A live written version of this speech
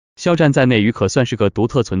肖战在内娱可算是个独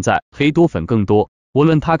特存在，黑多粉更多。无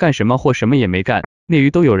论他干什么或什么也没干，内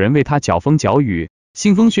娱都有人为他搅风搅雨。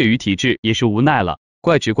腥风血雨体制也是无奈了，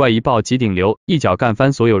怪只怪一爆即顶流，一脚干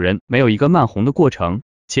翻所有人，没有一个慢红的过程，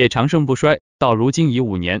且长盛不衰，到如今已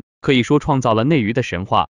5年，可以说创造了内娱的神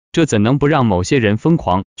话。这怎能不让某些人疯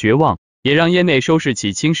狂绝望，也让业内收拾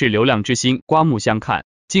起轻视流量之心，刮目相看。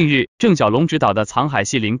近日，郑晓龙执导的《藏海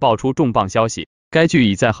戏麟》爆出重磅消息，该剧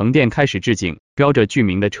已在横店开始置景，标着剧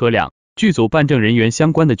名的车辆、剧组办证人员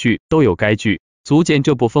相关的剧都有该剧，足见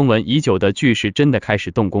这部风闻已久的剧是真的开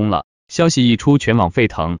始动工了。消息一出，全网沸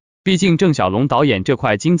腾，毕竟郑晓龙导演这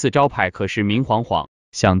块金字招牌可是明晃晃、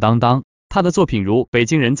响当当。他的作品如《北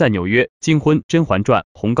京人在纽约》、《金婚》、《甄嬛传》、《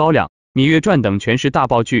红高粱》、《芈月传》等全是大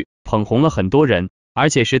爆剧，捧红了很多人，而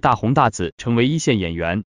且是大红大紫，成为一线演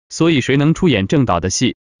员。所以谁能出演郑导的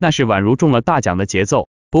戏，那是宛如中了大奖的节奏。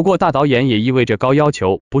不过大导演也意味着高要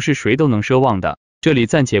求，不是谁都能奢望的。这里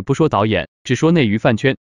暂且不说导演，只说内娱饭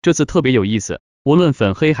圈，这次特别有意思，无论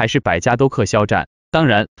粉黑还是百家都克肖战。当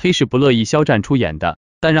然，黑是不乐意肖战出演的，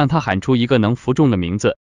但让他喊出一个能服众的名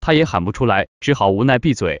字，他也喊不出来，只好无奈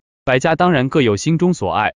闭嘴。百家当然各有心中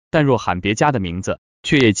所爱，但若喊别家的名字，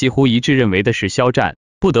却也几乎一致认为的是肖战。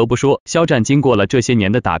不得不说，肖战经过了这些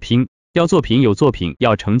年的打拼，要作品有作品，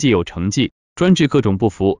要成绩有成绩，专治各种不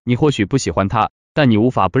服。你或许不喜欢他，但你无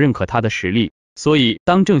法不认可他的实力。所以，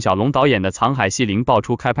当郑晓龙导演的《藏海戏麟》爆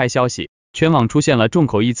出开拍消息，全网出现了众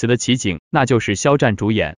口一词的奇景，那就是肖战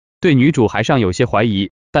主演。对女主还尚有些怀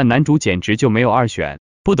疑，但男主简直就没有二选。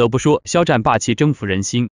不得不说，肖战霸气征服人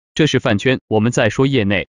心。这是饭圈，我们在说业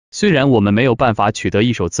内。虽然我们没有办法取得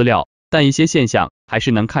一手资料，但一些现象还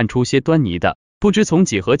是能看出些端倪的。不知从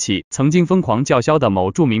几何起，曾经疯狂叫嚣的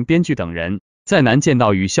某著名编剧等人，再难见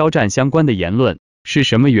到与肖战相关的言论。是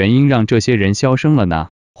什么原因让这些人销声了呢？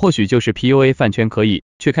或许就是 PUA 饭圈可以，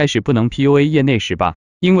却开始不能 PUA 业内时吧。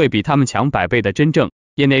因为比他们强100倍的真正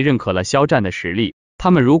业内认可了肖战的实力，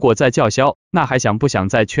他们如果再叫嚣，那还想不想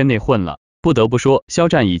在圈内混了？不得不说，肖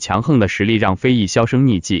战以强横的实力让非议销声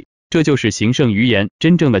匿迹，这就是行胜于言，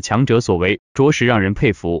真正的强者所为，着实让人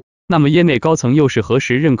佩服。那么业内高层又是何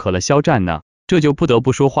时认可了肖战呢？这就不得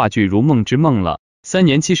不说话剧如梦之梦了。3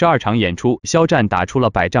年72场演出，肖战打出了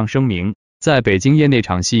100仗声名，在北京业内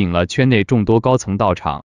场吸引了圈内众多高层到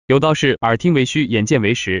场。有道是耳听为虚，眼见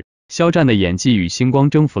为实，肖战的演技与星光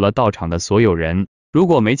征服了到场的所有人。如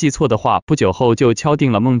果没记错的话，不久后就敲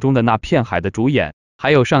定了梦中的那片海的主演，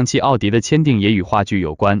还有上汽奥迪的签订也与话剧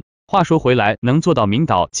有关。话说回来，能做到明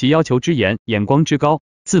导其要求之严，眼光之高，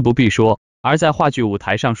自不必说。而在话剧舞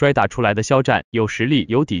台上摔打出来的肖战，有实力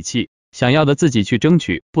有底气，想要的自己去争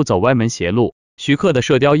取，不走歪门邪路。徐克的《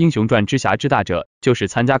射雕英雄传》之侠之大者，就是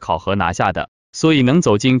参加考核拿下的，所以能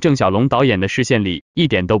走进郑晓龙导演的视线里，一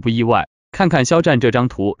点都不意外。看看肖战这张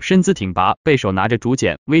图，身姿挺拔，背手拿着竹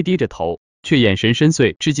简，微低着头，却眼神深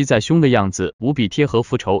邃，志气在胸的样子，无比贴合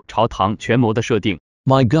复仇朝堂权谋的设定。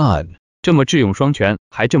My God， 这么智勇双全，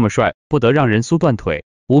还这么帅，不得让人酥断腿。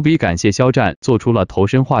无比感谢肖战做出了投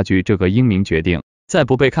身话剧这个英明决定，在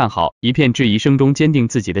不被看好、一片质疑声中坚定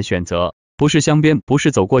自己的选择，不是镶边，不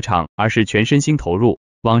是走过场，而是全身心投入。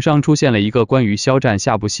网上出现了一个关于肖战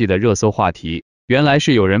下部戏的热搜话题，原来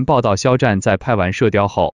是有人报道肖战在拍完《射雕》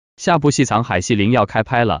后，下部戏《藏海戏麟》要开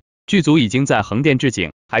拍了，剧组已经在横店置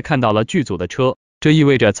景，还看到了剧组的车，这意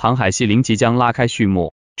味着《藏海戏麟》即将拉开序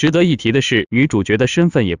幕。值得一提的是，女主角的身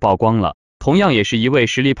份也曝光了，同样也是一位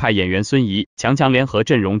实力派演员孙怡，强联合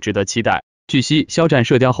阵容值得期待。据悉，肖战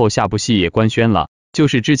射雕后下部戏也官宣了，就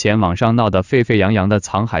是之前网上闹得沸沸扬扬的《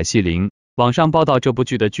藏海戏麟》。网上报道这部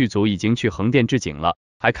剧的剧组已经去横店置景了，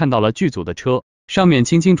还看到了剧组的车，上面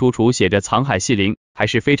清清楚楚写着《藏海戏麟》，还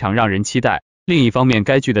是非常让人期待。另一方面，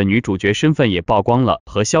该剧的女主角身份也曝光了，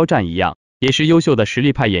和肖战一样，也是优秀的实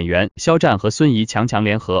力派演员。肖战和孙怡强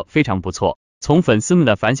联合，非常不错。从粉丝们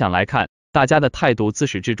的反响来看，大家的态度自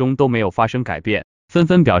始至终都没有发生改变，纷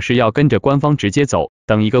纷表示要跟着官方直接走，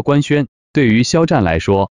等一个官宣。对于肖战来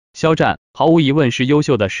说，肖战毫无疑问是优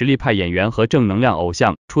秀的实力派演员和正能量偶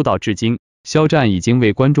像，出道至今，肖战已经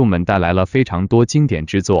为观众们带来了非常多经典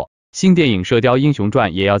之作。新电影《射雕英雄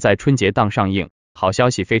传》也要在春节档上映，好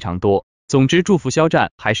消息非常多。总之，祝福肖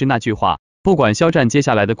战，还是那句话，不管肖战接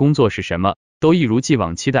下来的工作是什么，都一如既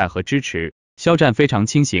往期待和支持。肖战非常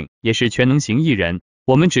清醒，也是全能型艺人，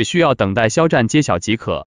我们只需要等待肖战揭晓即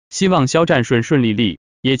可。希望肖战顺利，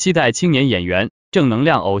也期待青年演员、正能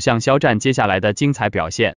量偶像肖战接下来的精彩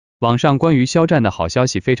表现。网上关于肖战的好消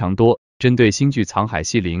息非常多，针对新剧《藏海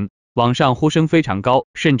戏麟》，网上呼声非常高，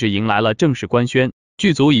甚至迎来了正式官宣，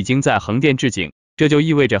剧组已经在横店置景，这就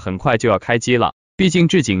意味着很快就要开机了。毕竟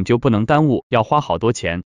置景就不能耽误，要花好多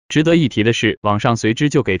钱。值得一提的是，网上随之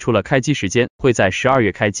就给出了开机时间，会在12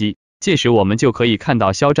月开机，届时我们就可以看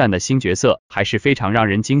到肖战的新角色，还是非常让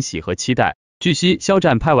人惊喜和期待。据悉，肖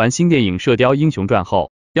战拍完新电影《射雕英雄传》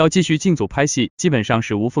后，要继续进组拍戏，基本上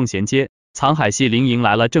是无缝衔接。藏海戏麟迎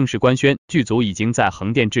来了正式官宣，剧组已经在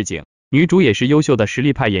横店置景，女主也是优秀的实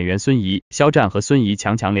力派演员孙怡，肖战和孙怡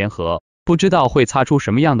强联合，不知道会擦出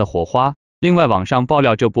什么样的火花。另外，网上爆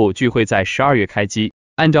料这部剧会在12月开机，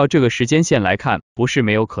按照这个时间线来看，不是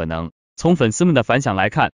没有可能。从粉丝们的反响来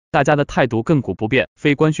看，大家的态度亘古不变，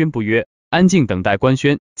非官宣不约，安静等待官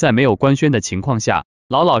宣。在没有官宣的情况下，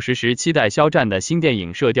老老实实期待肖战的新电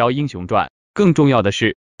影《射雕英雄传》。更重要的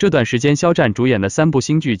是，这段时间肖战主演的3部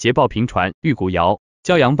新剧捷报频传，《玉骨遥》、《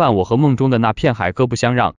骄阳伴我》和《梦中的那片海》各不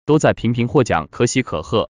相让，都在频频获奖，可喜可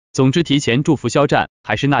贺。总之，提前祝福肖战，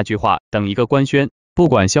还是那句话，等一个官宣。不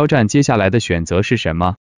管肖战接下来的选择是什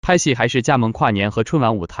么，拍戏还是加盟跨年和春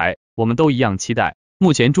晚舞台，我们都一样期待。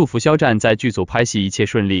目前祝福肖战在剧组拍戏一切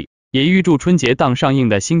顺利，也预祝春节档上映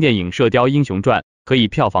的新电影《射雕英雄传》可以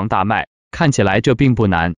票房大卖。看起来这并不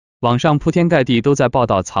难，网上铺天盖地都在报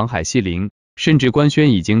道藏海戏麟，甚至官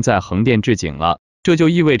宣已经在横店置景了，这就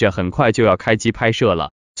意味着很快就要开机拍摄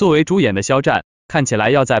了。作为主演的肖战，看起来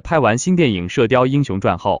要在拍完新电影《射雕英雄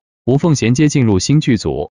传》后，无缝衔接进入新剧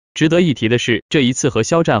组。值得一提的是，这一次和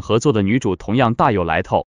肖战合作的女主同样大有来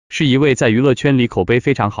头，是一位在娱乐圈里口碑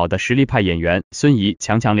非常好的实力派演员孙怡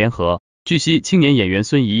强联合。据悉，青年演员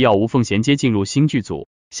孙怡要无缝衔接进入新剧组，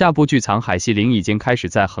下部剧《藏海戏麟》已经开始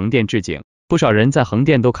在横店置景，不少人在横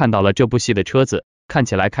店都看到了这部戏的车子，看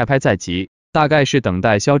起来开拍在即，大概是等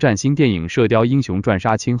待肖战新电影《射雕英雄传》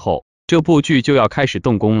杀青后，这部剧就要开始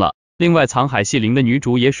动工了。另外，藏海戏麟的女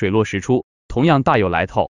主也水落石出，同样大有来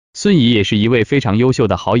头。孙怡也是一位非常优秀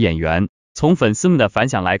的好演员。从粉丝们的反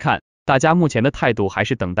响来看，大家目前的态度还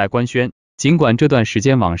是等待官宣。尽管这段时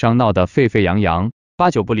间网上闹得沸沸扬扬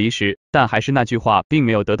，8、9不离十，但还是那句话，并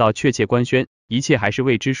没有得到确切官宣，一切还是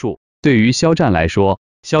未知数。对于肖战来说，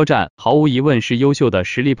肖战毫无疑问是优秀的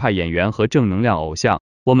实力派演员和正能量偶像，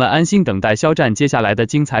我们安心等待肖战接下来的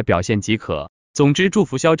精彩表现即可。总之，祝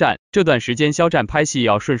福肖战，这段时间肖战拍戏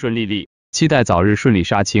要顺顺利利，期待早日顺利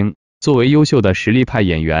杀青。作为优秀的实力派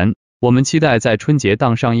演员，我们期待在春节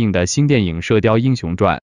档上映的新电影《射雕英雄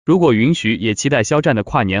传》，如果允许，也期待肖战的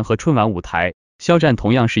跨年和春晚舞台。肖战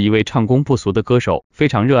同样是一位唱功不俗的歌手，非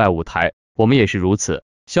常热爱舞台，我们也是如此。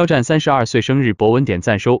肖战32岁生日博文点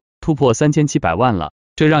赞收突破3700万了，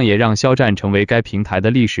这也让肖战成为该平台的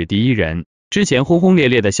历史第一人。之前轰轰烈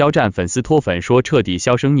烈的肖战粉丝脱粉说彻底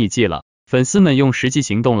销声匿迹了，粉丝们用实际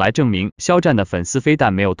行动来证明，肖战的粉丝非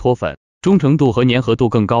但没有脱粉，忠诚度和粘合度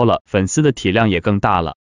更高了，粉丝的体量也更大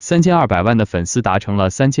了。3200万的粉丝达成了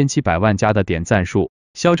3700万加的点赞数，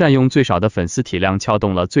肖战用最少的粉丝体量撬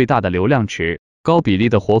动了最大的流量池，高比例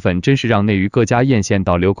的活粉真是让内娱各家艳羡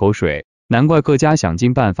到流口水，难怪各家想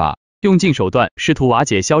尽办法，用尽手段，试图瓦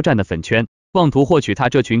解肖战的粉圈，妄图获取他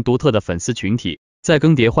这群独特的粉丝群体。在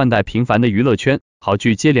更迭换代频繁的娱乐圈，好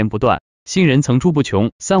剧接连不断，新人层出不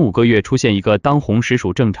穷，3、5个月出现一个当红实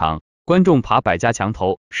属正常，观众爬百家墙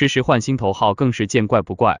头，时时换新头号更是见怪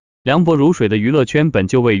不怪。凉薄如水的娱乐圈本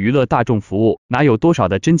就为娱乐大众服务，哪有多少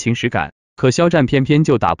的真情实感？可肖战偏偏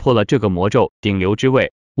就打破了这个魔咒，顶流之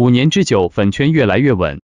位，5年之久，粉圈越来越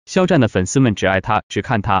稳。肖战的粉丝们只爱他，只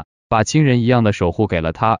看他，把亲人一样的守护给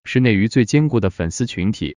了他，是内娱最坚固的粉丝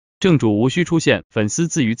群体。正主无需出现，粉丝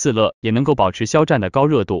自娱自乐，也能够保持肖战的高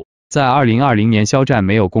热度。在2020年，肖战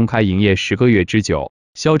没有公开营业10个月之久，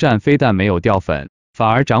肖战非但没有掉粉，反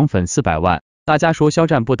而涨粉400万。大家说肖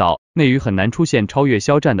战不倒，内娱很难出现超越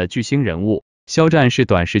肖战的巨星人物。肖战是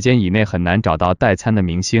短时间以内很难找到代餐的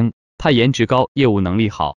明星，他颜值高，业务能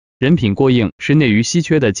力好，人品过硬，是内娱稀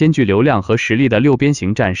缺的兼具流量和实力的六边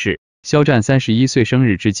形战士。肖战31岁生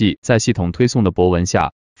日之际，在系统推送的博文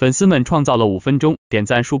下，粉丝们创造了5分钟点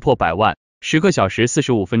赞数破100万，10个小时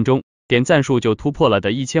45分钟点赞数就突破了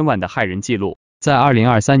的1000万的骇人记录。在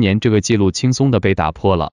2023年，这个记录轻松的被打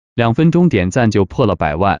破了，2分钟点赞就破了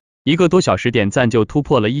100万，1个多小时点赞就突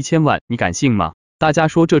破了1000万，你敢信吗？大家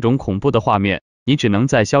说这种恐怖的画面，你只能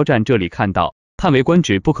在肖战这里看到，叹为观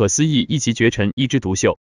止，不可思议，一骑绝尘，一枝独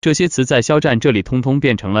秀。这些词在肖战这里通通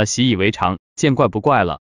变成了习以为常，见怪不怪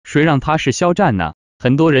了。谁让他是肖战呢？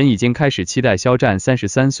很多人已经开始期待肖战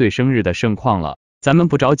33岁生日的盛况了。咱们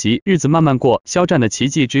不着急，日子慢慢过，肖战的奇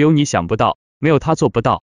迹只有你想不到，没有他做不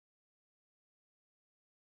到。